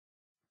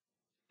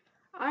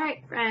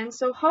Alright friends,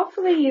 so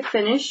hopefully you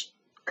finished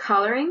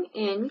coloring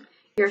in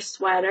your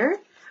sweater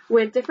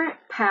with different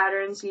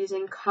patterns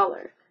using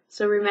color.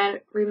 So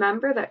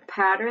remember that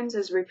patterns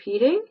is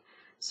repeating.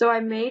 So I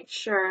made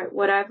sure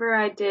whatever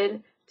I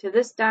did to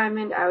this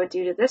diamond, I would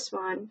do to this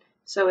one,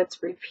 so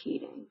it's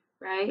repeating,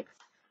 right?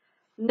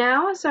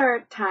 Now is our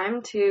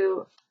time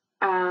to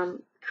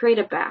create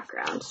a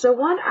background. So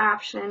one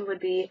option would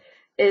be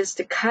is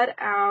to cut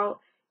out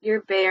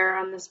your bear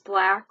on this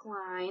black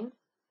line,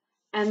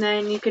 and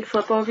then you could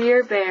flip over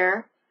your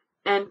bear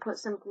and put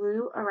some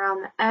glue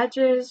around the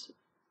edges.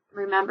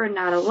 Remember,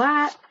 not a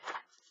lot.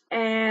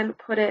 And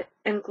put it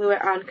and glue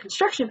it on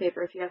construction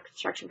paper if you have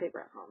construction paper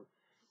at home.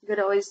 You could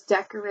always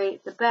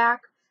decorate the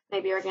back.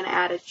 Maybe you're going to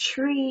add a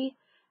tree.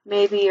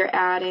 Maybe you're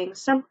adding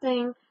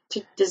something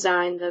to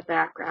design the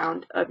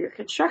background of your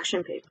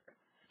construction paper.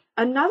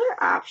 Another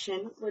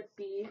option would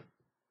be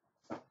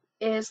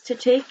is to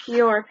take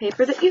your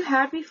paper that you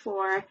had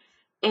before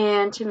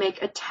and to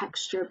make a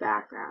texture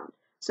background.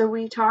 So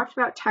we talked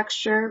about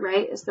texture,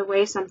 right, is the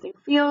way something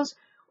feels,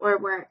 or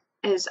where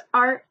is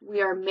art,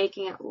 we are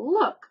making it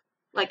look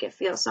like it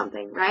feels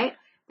something, right?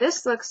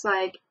 This looks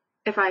like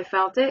if I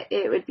felt it,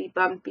 it would be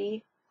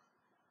bumpy,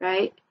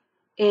 right?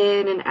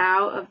 In and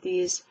out of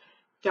these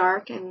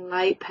dark and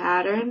light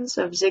patterns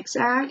of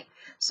zigzag.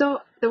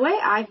 So the way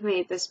I've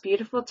made this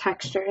beautiful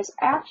texture is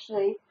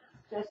actually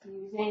just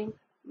using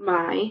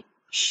my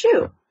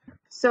shoe.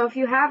 So if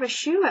you have a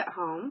shoe at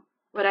home,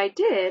 what I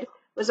did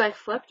was I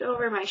flipped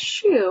over my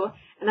shoe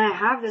and I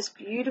have this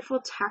beautiful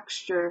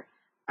texture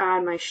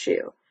on my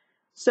shoe.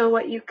 So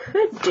what you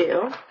could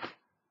do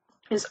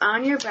is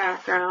on your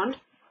background,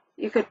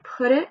 you could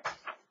put it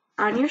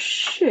on your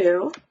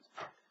shoe,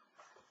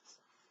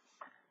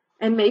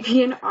 and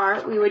maybe in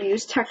art we would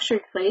use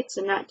textured plates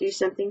and not do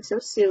something so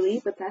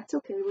silly, but that's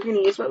okay. We're going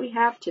to use what we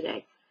have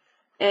today.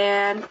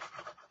 And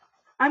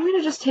I'm going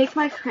to just take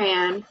my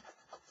crayon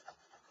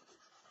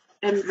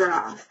and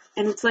draw.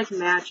 And it's like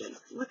magic.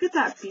 Look at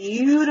that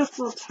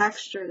beautiful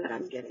texture that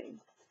I'm getting.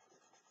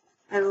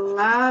 I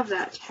love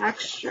that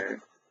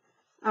texture.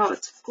 Oh,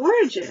 it's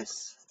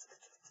gorgeous.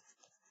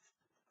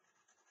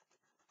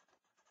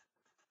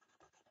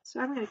 So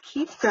I'm going to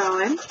keep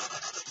going.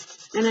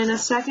 And in a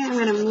second, I'm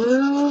going to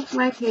move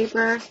my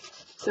paper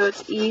so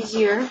it's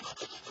easier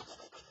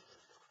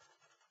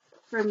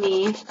for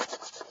me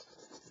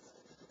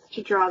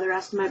to draw the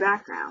rest of my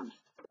background.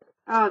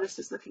 Oh, this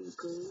is looking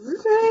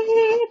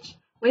great.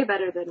 Way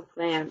better than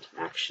planned,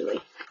 actually.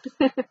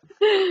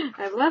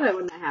 I love it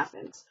when that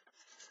happens.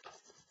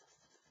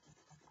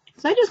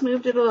 So I just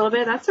moved it a little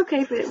bit. That's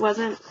okay if it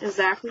wasn't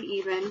exactly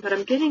even, but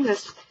I'm getting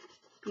this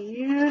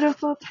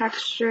beautiful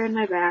texture in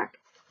my back.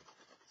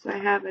 So I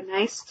have a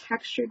nice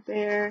textured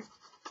bear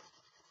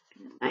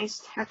and a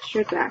nice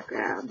textured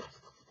background.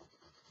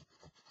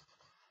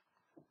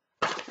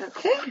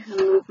 Okay, I'll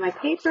move my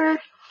paper.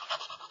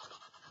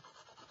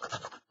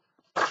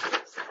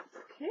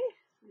 Okay,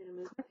 I'm going to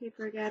move my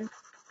paper again.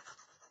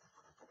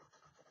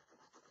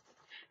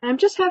 And I'm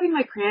just having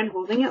my crayon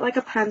holding it like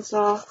a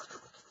pencil.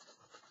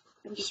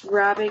 I'm just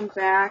rubbing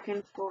back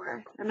and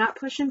forth. I'm not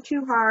pushing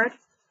too hard.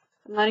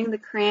 I'm letting the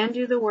crayon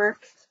do the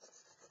work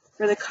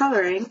for the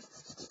coloring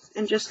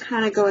and just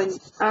kind of going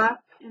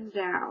up and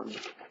down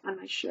on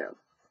my shoe.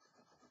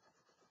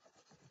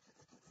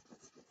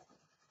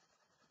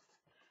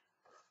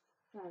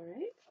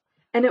 Alright.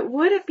 And it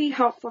would be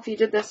helpful if you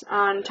did this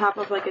on top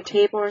of like a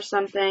table or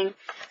something.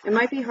 It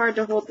might be hard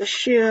to hold the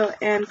shoe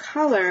and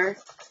color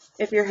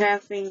if you're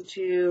having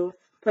to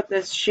put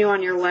this shoe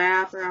on your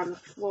lap or on the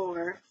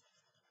floor.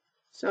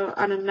 So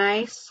on a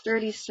nice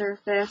sturdy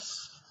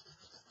surface,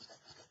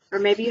 or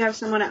maybe you have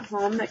someone at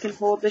home that can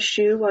hold the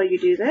shoe while you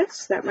do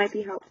this. That might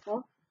be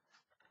helpful.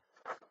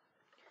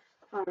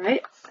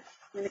 Alright,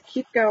 I'm going to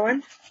keep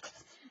going.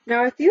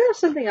 Now if you have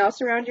something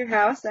else around your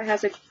house that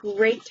has a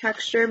great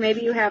texture,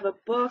 maybe you have a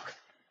book,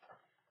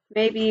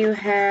 maybe you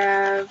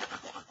have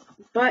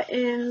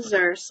buttons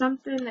or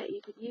something that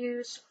you could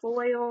use,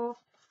 foil.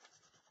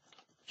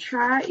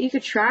 You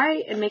could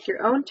try and make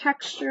your own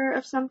texture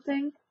of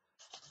something.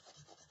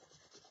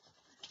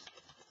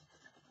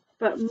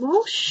 But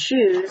most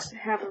shoes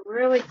have a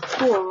really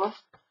cool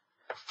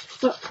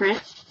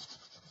footprint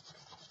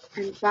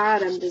and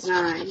bottom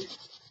design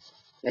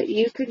that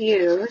you could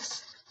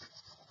use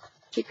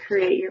to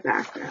create your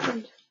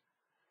background.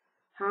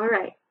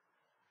 Alright.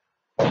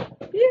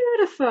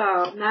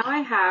 Beautiful! Now I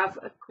have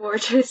a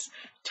gorgeous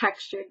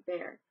textured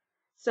bear.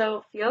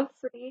 So feel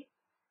free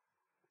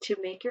to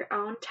make your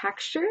own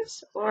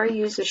textures or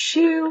use a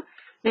shoe.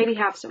 Maybe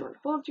have someone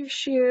hold your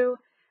shoe.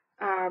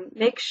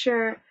 Make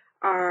sure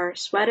our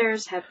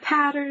sweaters have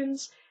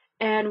patterns,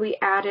 and we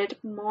added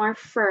more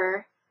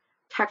fur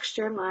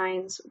texture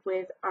lines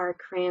with our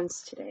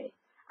crayons today.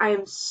 I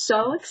am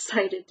so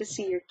excited to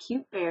see your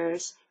cute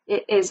bears.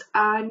 It is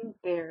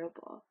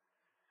unbearable.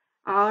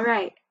 All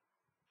right,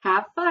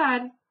 have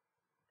fun.